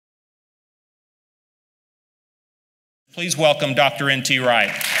Please welcome Dr. N.T.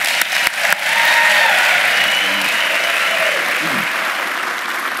 Wright.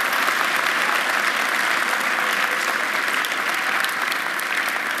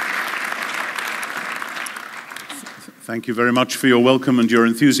 Thank you very much for your welcome and your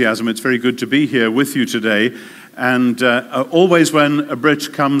enthusiasm. It's very good to be here with you today. And always when a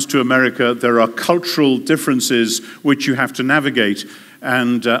Brit comes to America, there are cultural differences which you have to navigate.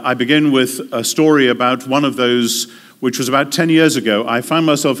 And I begin with a story about one of those, which was about 10 years ago. I found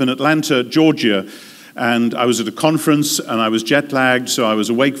myself in Atlanta, Georgia, and I was at a conference, and I was jet-lagged, so I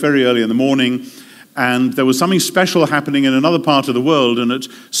was awake very early in the morning. And there was something special happening in another part of the world, and at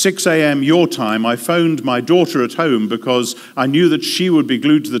 6 a.m. your time, I phoned my daughter at home because I knew that she would be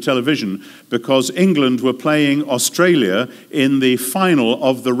glued to the television because England were playing Australia in the final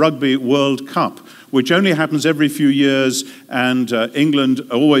of the Rugby World Cup, which only happens every few years, and England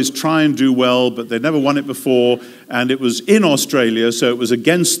always try and do well, but they'd never won it before, and it was in Australia, so it was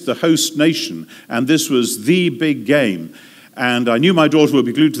against the host nation, and this was the big game. And I knew my daughter would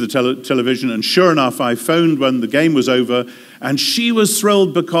be glued to the television, and sure enough, I phoned when the game was over, and she was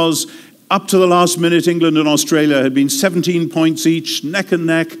thrilled because up to the last minute, England and Australia had been 17 points each, neck and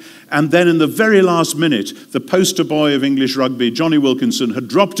neck, and then in the very last minute, the poster boy of English rugby, Johnny Wilkinson, had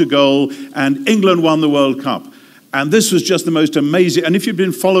dropped a goal, and England won the World Cup. And this was just the most amazing, and if you'd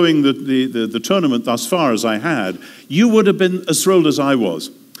been following the tournament thus far as I had, you would have been as thrilled as I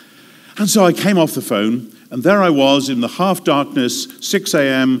was. And so I came off the phone, and there I was in the half-darkness, 6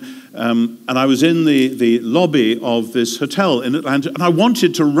 a.m., and I was in the lobby of this hotel in Atlanta, and I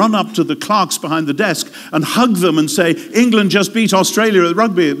wanted to run up to the clerks behind the desk and hug them and say, England just beat Australia at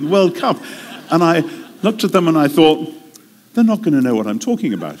rugby at the World Cup. And I looked at them and I thought, they're not going to know what I'm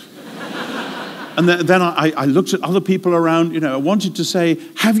talking about. And then I looked at other people around, I wanted to say,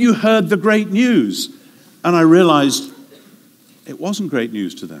 have you heard the great news? And I realized it wasn't great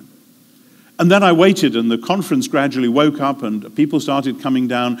news to them. And then I waited, and the conference gradually woke up, and people started coming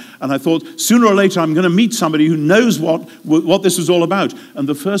down, and I thought, sooner or later I'm going to meet somebody who knows what this was all about. And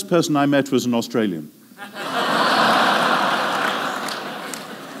the first person I met was an Australian.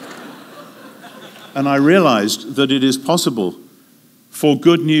 And I realized that it is possible for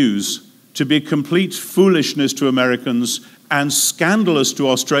good news to be complete foolishness to Americans and scandalous to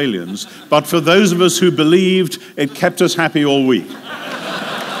Australians, but for those of us who believed, it kept us happy all week.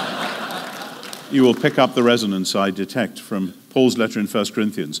 You will pick up the resonance I detect from Paul's letter in 1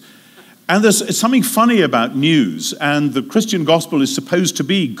 Corinthians. And there's something funny about news, and the Christian gospel is supposed to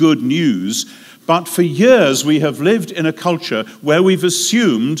be good news, but for years we have lived in a culture where we've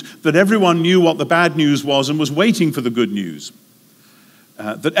assumed that everyone knew what the bad news was and was waiting for the good news.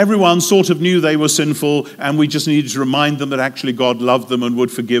 That everyone sort of knew they were sinful, and we just needed to remind them that actually God loved them and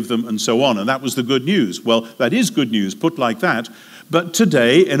would forgive them and so on, and that was the good news. Well, that is good news, put like that. But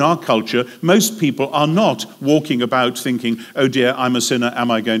today, in our culture, most people are not walking about thinking, oh dear, I'm a sinner,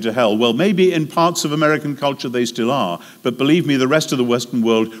 am I going to hell? Well, maybe in parts of American culture they still are, but believe me, the rest of the Western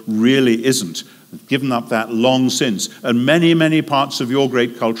world really isn't. They've given up that long since. And many, many parts of your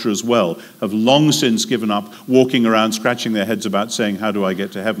great culture as well have long since given up walking around scratching their heads about saying, how do I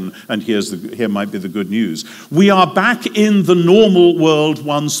get to heaven? And here might be the good news. We are back in the normal world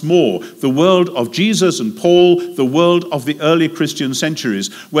once more. The world of Jesus and Paul, the world of the early Christian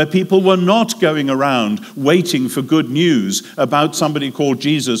centuries, where people were not going around waiting for good news about somebody called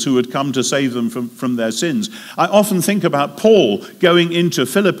Jesus who had come to save them from their sins. I often think about Paul going into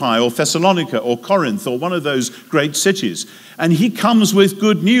Philippi or Thessalonica or Corinth or one of those great cities, and he comes with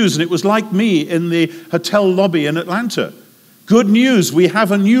good news, and it was like me in the hotel lobby in Atlanta. Good news, we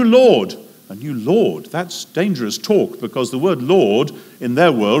have a new Lord. A new Lord, that's dangerous talk, because the word Lord in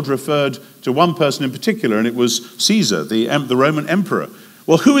their world referred to one person in particular, and it was Caesar, the Roman emperor.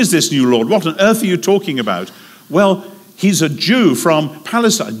 Well, who is this new Lord? What on earth are you talking about? Well, he's a Jew from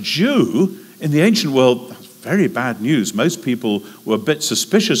Palestine. A Jew in the ancient world, very bad news. Most people were a bit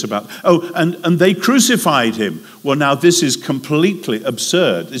suspicious about. Oh, and they crucified him. Well, now this is completely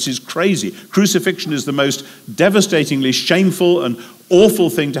absurd. This is crazy. Crucifixion is the most devastatingly shameful and awful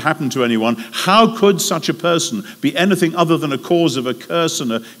thing to happen to anyone. How could such a person be anything other than a cause of a curse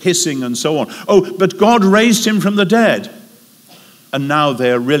and a hissing and so on? Oh, but God raised him from the dead. And now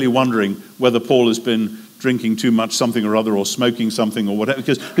they're really wondering whether Paul has been drinking too much something or other, or smoking something or whatever.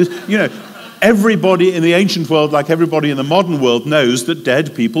 Because everybody in the ancient world, like everybody in the modern world, knows that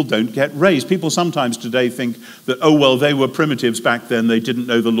dead people don't get raised. People sometimes today think that, oh, well, they were primitives back then, they didn't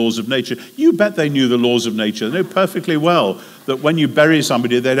know the laws of nature. You bet they knew the laws of nature. They know perfectly well that when you bury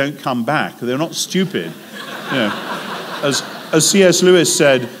somebody, they don't come back. They're not stupid. As C.S. Lewis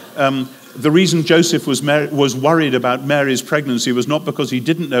said, the reason Joseph was worried about Mary's pregnancy was not because he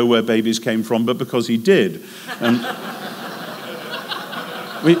didn't know where babies came from, but because he did. And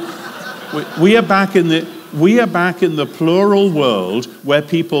we are back in the plural world where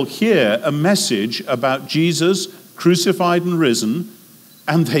people hear a message about Jesus crucified and risen,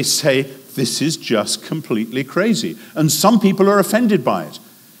 and they say, this is just completely crazy. And some people are offended by it.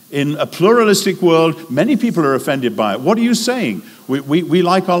 In a pluralistic world, many people are offended by it. What are you saying? We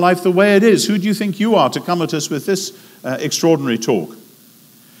like our life the way it is. Who do you think you are to come at us with this extraordinary talk?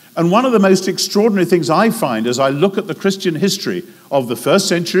 And one of the most extraordinary things I find as I look at the Christian history of the first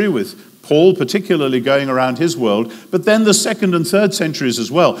century, with Paul particularly going around his world, but then the second and third centuries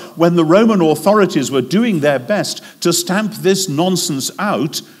as well, when the Roman authorities were doing their best to stamp this nonsense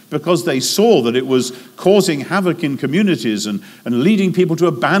out because they saw that it was causing havoc in communities and leading people to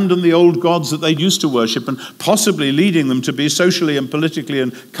abandon the old gods that they used to worship and possibly leading them to be socially and politically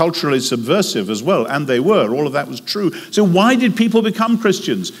and culturally subversive as well. And they were. All of that was true. So why did people become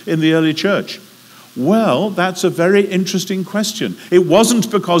Christians in the early church? Well, that's a very interesting question. It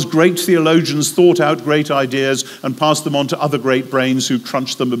wasn't because great theologians thought out great ideas and passed them on to other great brains who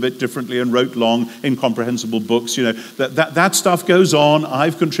crunched them a bit differently and wrote long, incomprehensible books. You know, that stuff goes on.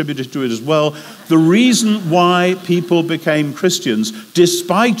 I've contributed to it as well. The reason why people became Christians,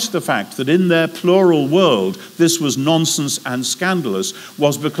 despite the fact that in their plural world this was nonsense and scandalous,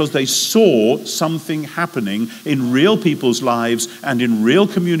 was because they saw something happening in real people's lives and in real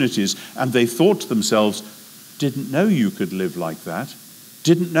communities, and they thought to themselves, didn't know you could live like that,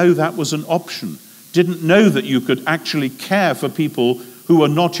 didn't know that was an option, didn't know that you could actually care for people who are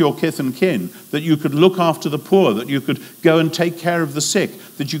not your kith and kin, that you could look after the poor, that you could go and take care of the sick,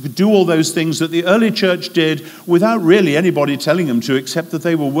 that you could do all those things that the early church did without really anybody telling them to, except that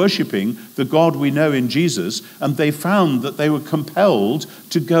they were worshiping the God we know in Jesus, and they found that they were compelled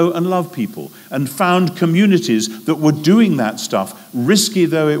to go and love people, and found communities that were doing that stuff, risky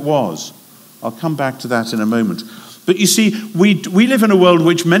though it was. I'll come back to that in a moment. But you see, we live in a world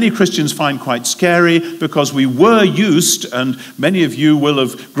which many Christians find quite scary because we were used, and many of you will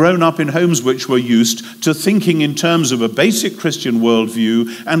have grown up in homes which were used to thinking in terms of a basic Christian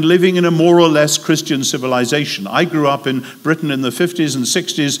worldview and living in a more or less Christian civilization. I grew up in Britain in the 50s and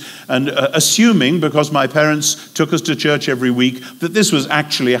 60s and assuming, because my parents took us to church every week, that this was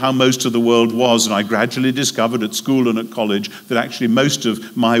actually how most of the world was. And I gradually discovered at school and at college that actually most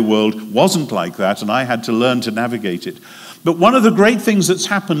of my world wasn't like that, and I had to learn to navigate it. But one of the great things that's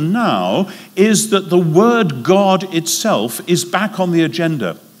happened now is that the word God itself is back on the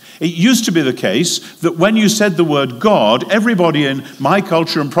agenda. It used to be the case that when you said the word God, everybody in my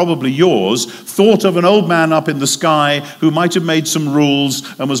culture and probably yours thought of an old man up in the sky who might have made some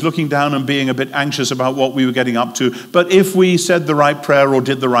rules and was looking down and being a bit anxious about what we were getting up to. But if we said the right prayer or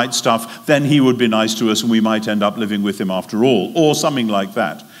did the right stuff, then he would be nice to us and we might end up living with him after all, or something like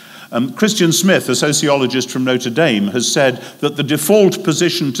that. Christian Smith, a sociologist from Notre Dame, has said that the default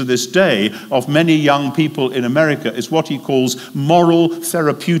position to this day of many young people in America is what he calls moral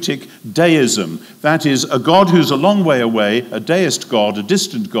therapeutic deism. That is, a God who's a long way away, a deist God, a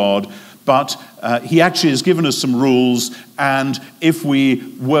distant God, but he actually has given us some rules, and if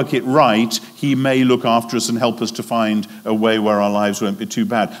we work it right, he may look after us and help us to find a way where our lives won't be too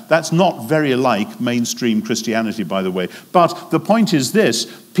bad. That's not very like mainstream Christianity, by the way. But the point is this: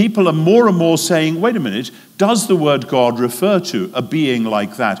 people are more and more saying, wait a minute, does the word God refer to a being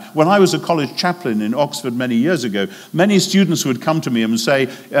like that? When I was a college chaplain in Oxford many years ago, many students would come to me and say,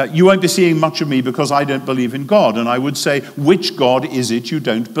 you won't be seeing much of me because I don't believe in God. And I would say, which God is it you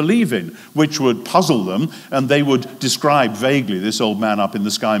don't believe in? Which would puzzle them, and they would describe vaguely this old man up in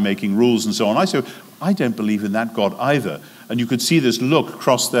the sky making rules and so on. I said, I don't believe in that God either. And you could see this look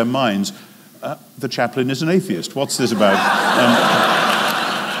cross their minds. The chaplain is an atheist. What's this about?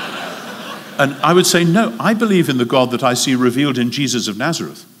 And I would say, no, I believe in the God that I see revealed in Jesus of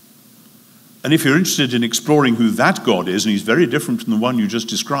Nazareth. And if you're interested in exploring who that God is, and he's very different from the one you just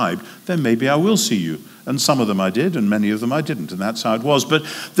described, then maybe I will see you. And some of them I did, and many of them I didn't, and that's how it was. But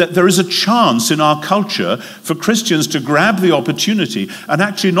there is a chance in our culture for Christians to grab the opportunity and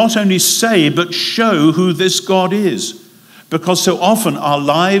actually not only say, but show who this God is. Because so often our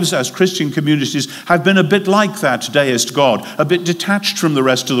lives as Christian communities have been a bit like that deist God, a bit detached from the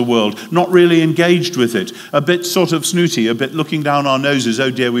rest of the world, not really engaged with it, a bit sort of snooty, a bit looking down our noses,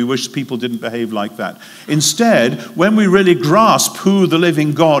 oh dear, we wish people didn't behave like that. Instead, when we really grasp who the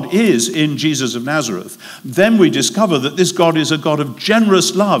living God is in Jesus of Nazareth, then we discover that this God is a God of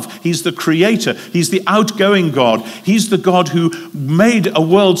generous love. He's the creator. He's the outgoing God. He's the God who made a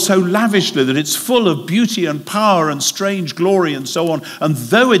world so lavishly that it's full of beauty and power and strange glory and so on. And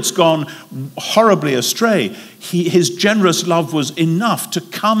though it's gone horribly astray, his generous love was enough to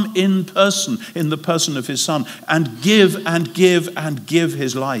come in person, in the person of his Son, and give and give and give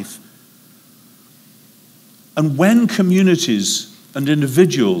his life. And when communities and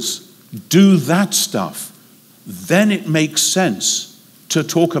individuals do that stuff, then it makes sense to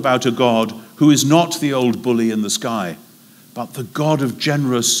talk about a God who is not the old bully in the sky, but the God of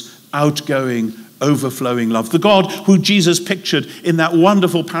generous, outgoing, overflowing love. The God who Jesus pictured in that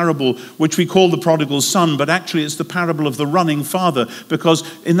wonderful parable, which we call the prodigal son, but actually it's the parable of the running father, because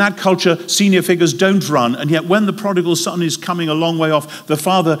in that culture, senior figures don't run, and yet when the prodigal son is coming a long way off, the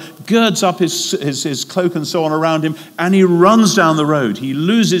father girds up his cloak and so on around him, and he runs down the road. He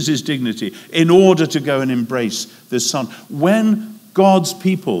loses his dignity in order to go and embrace this son. When God's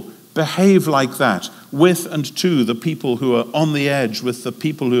people behave like that with and to the people who are on the edge, with the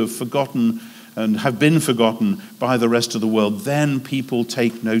people who have forgotten and have been forgotten by the rest of the world, then people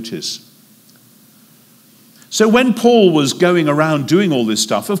take notice. So when Paul was going around doing all this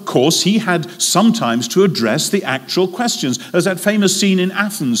stuff, of course, he had sometimes to address the actual questions. There's that famous scene in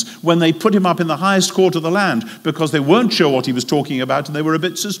Athens when they put him up in the highest court of the land because they weren't sure what he was talking about and they were a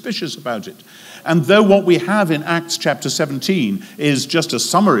bit suspicious about it. And though what we have in Acts chapter 17 is just a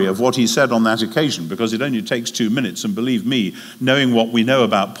summary of what he said on that occasion, because it only takes 2 minutes, and believe me, knowing what we know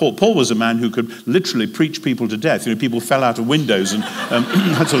about Paul, Paul was a man who could literally preach people to death. You know, people fell out of windows and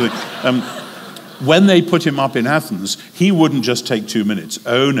that sort of thing. When they put him up in Athens, he wouldn't just take 2 minutes.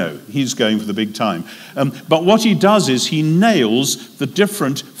 Oh no, he's going for the big time. But what he does is he nails the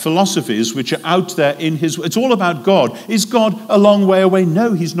different philosophies which are out there in his... It's all about God. Is God a long way away?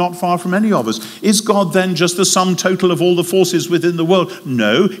 No, he's not far from any of us. Is God then just the sum total of all the forces within the world?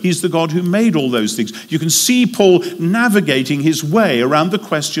 No, he's the God who made all those things. You can see Paul navigating his way around the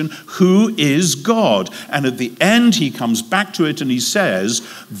question, who is God? And at the end, he comes back to it and he says,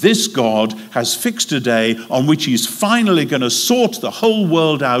 this God has fixed a day on which he's finally going to sort the whole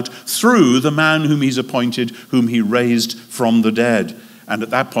world out through the man whom he's appointed, whom he raised from the dead. And at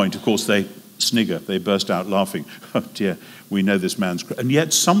that point, of course, they snigger. They burst out laughing. Oh dear, we know this man's... And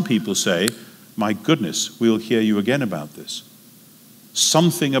yet some people say, my goodness, we'll hear you again about this.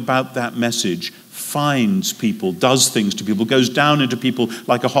 Something about that message finds people, does things to people, goes down into people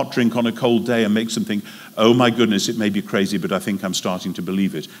like a hot drink on a cold day and makes them think, oh my goodness, it may be crazy, but I think I'm starting to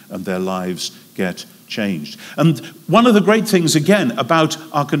believe it, and their lives get changed. And one of the great things, again, about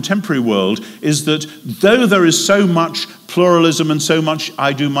our contemporary world is that though there is so much pluralism and so much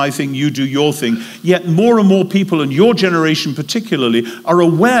I do my thing, you do your thing, yet more and more people, and your generation particularly, are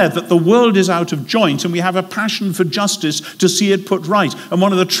aware that the world is out of joint and we have a passion for justice to see it put right. And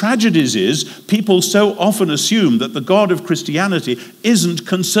one of the tragedies is people so often assume that the God of Christianity isn't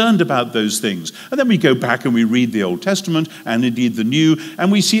concerned about those things. And then we go back and we read the Old Testament and indeed the New,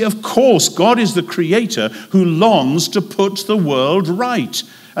 and we see, of course, God is the creator who longs to put the world right.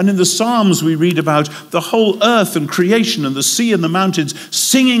 And in the Psalms we read about the whole earth and creation and the sea and the mountains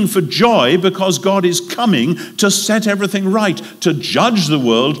singing for joy because God is coming to set everything right, to judge the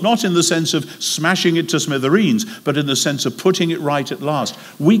world, not in the sense of smashing it to smithereens, but in the sense of putting it right at last.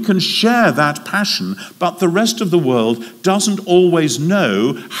 We can share that passion, but the rest of the world doesn't always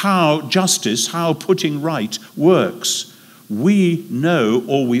know how justice, how putting right works. We know,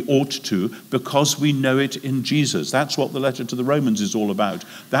 or we ought to, because we know it in Jesus. That's what the letter to the Romans is all about.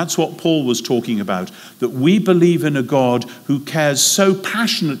 That's what Paul was talking about, that we believe in a God who cares so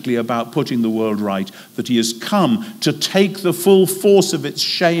passionately about putting the world right that he has come to take the full force of its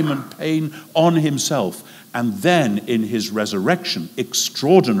shame and pain on himself, and then in his resurrection,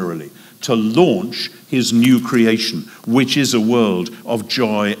 extraordinarily, to launch his new creation, which is a world of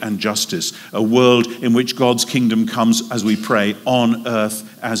joy and justice, a world in which God's kingdom comes, as we pray, on earth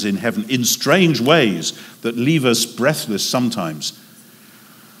as in heaven, in strange ways that leave us breathless sometimes.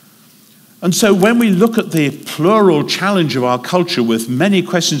 And so when we look at the plural challenge of our culture with many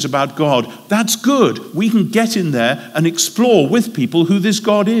questions about God, that's good. We can get in there and explore with people who this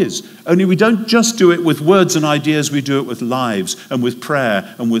God is. Only we don't just do it with words and ideas, we do it with lives and with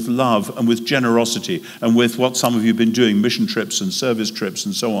prayer and with love and with generosity and with what some of you have been doing, mission trips and service trips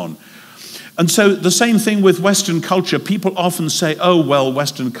and so on. And so the same thing with Western culture. People often say, oh, well,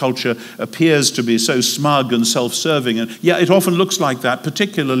 Western culture appears to be so smug and self-serving. And yeah, it often looks like that,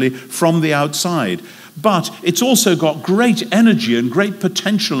 particularly from the outside. But it's also got great energy and great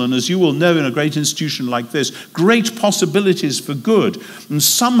potential, and as you will know in a great institution like this, great possibilities for good. And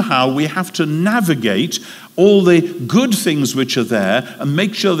somehow we have to navigate all the good things which are there and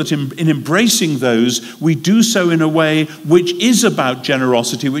make sure that in embracing those, we do so in a way which is about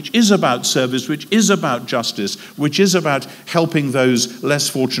generosity, which is about service, which is about justice, which is about helping those less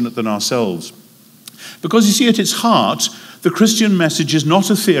fortunate than ourselves. Because you see, at its heart, the Christian message is not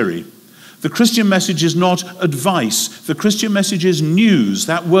a theory. The Christian message is not advice. The Christian message is news.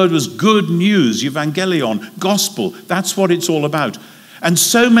 That word was good news, evangelion, gospel. That's what it's all about. And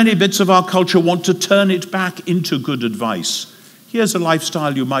so many bits of our culture want to turn it back into good advice. Here's a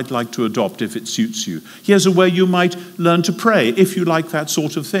lifestyle you might like to adopt if it suits you. Here's a way you might learn to pray if you like that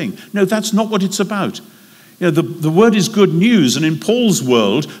sort of thing. No, that's not what it's about. You know, the word is good news, and in Paul's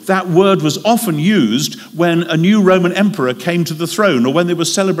world, that word was often used when a new Roman emperor came to the throne or when they were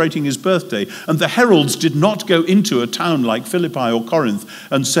celebrating his birthday, and the heralds did not go into a town like Philippi or Corinth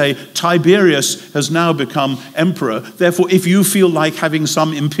and say, Tiberius has now become emperor, therefore if you feel like having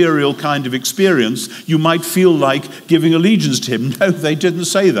some imperial kind of experience, you might feel like giving allegiance to him. No, they didn't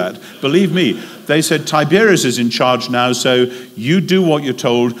say that. Believe me. They said, Tiberius is in charge now, so you do what you're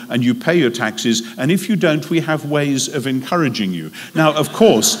told and you pay your taxes, and if you don't, we have ways of encouraging you. Now, of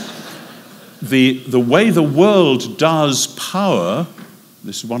course, the way the world does power,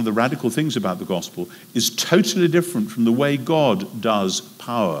 this is one of the radical things about the gospel, is totally different from the way God does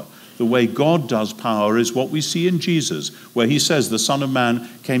power. The way God does power is what we see in Jesus, where he says the Son of Man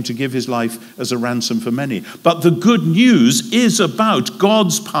came to give his life as a ransom for many. But the good news is about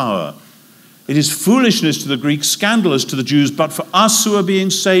God's power. It is foolishness to the Greeks, scandalous to the Jews, but for us who are being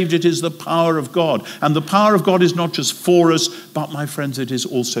saved, it is the power of God. And the power of God is not just for us, but, my friends, it is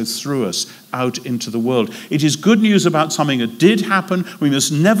also through us out into the world. It is good news about something that did happen. We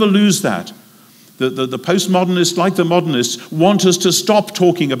must never lose that. The postmodernists, like the modernists, want us to stop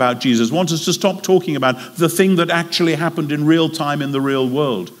talking about Jesus, want us to stop talking about the thing that actually happened in real time in the real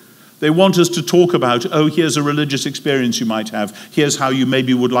world. They want us to talk about, oh, here's a religious experience you might have. Here's how you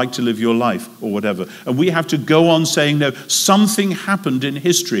maybe would like to live your life or whatever. And we have to go on saying, no, something happened in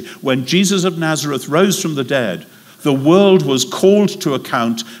history. When Jesus of Nazareth rose from the dead, the world was called to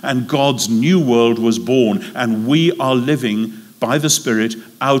account and God's new world was born. And we are living by the Spirit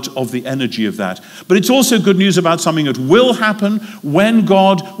out of the energy of that. But it's also good news about something that will happen when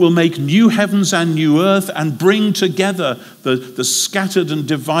God will make new heavens and new earth and bring together the scattered and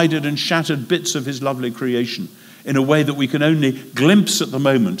divided and shattered bits of his lovely creation in a way that we can only glimpse at the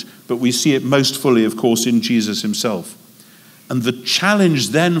moment, but we see it most fully, of course, in Jesus himself. And the challenge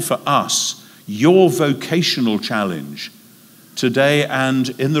then for us, your vocational challenge today and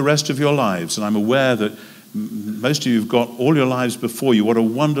in the rest of your lives, and I'm aware that most of you have got all your lives before you. What a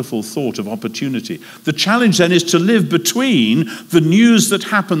wonderful thought of opportunity. The challenge then is to live between the news that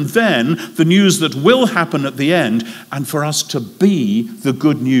happened then, the news that will happen at the end, and for us to be the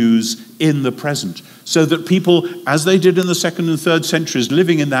good news in the present. So that people, as they did in the 2nd and 3rd centuries,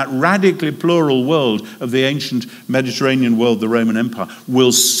 living in that radically plural world of the ancient Mediterranean world, the Roman Empire,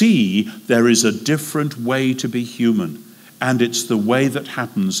 will see there is a different way to be human. And it's the way that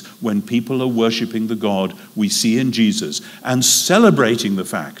happens when people are worshipping the God we see in Jesus and celebrating the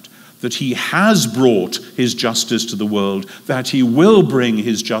fact that he has brought his justice to the world, that he will bring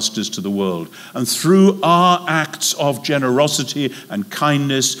his justice to the world. And through our acts of generosity and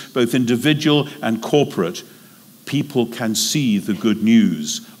kindness, both individual and corporate, people can see the good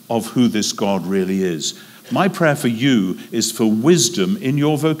news of who this God really is. My prayer for you is for wisdom in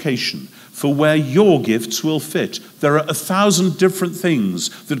your vocation, for where your gifts will fit. There are 1,000 different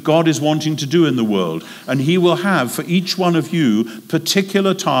things that God is wanting to do in the world, and he will have for each one of you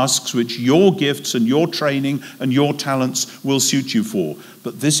particular tasks which your gifts and your training and your talents will suit you for.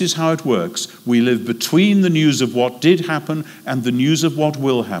 But this is how it works. We live between the news of what did happen and the news of what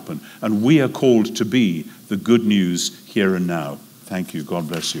will happen, and we are called to be the good news here and now. Thank you. God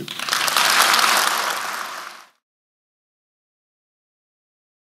bless you.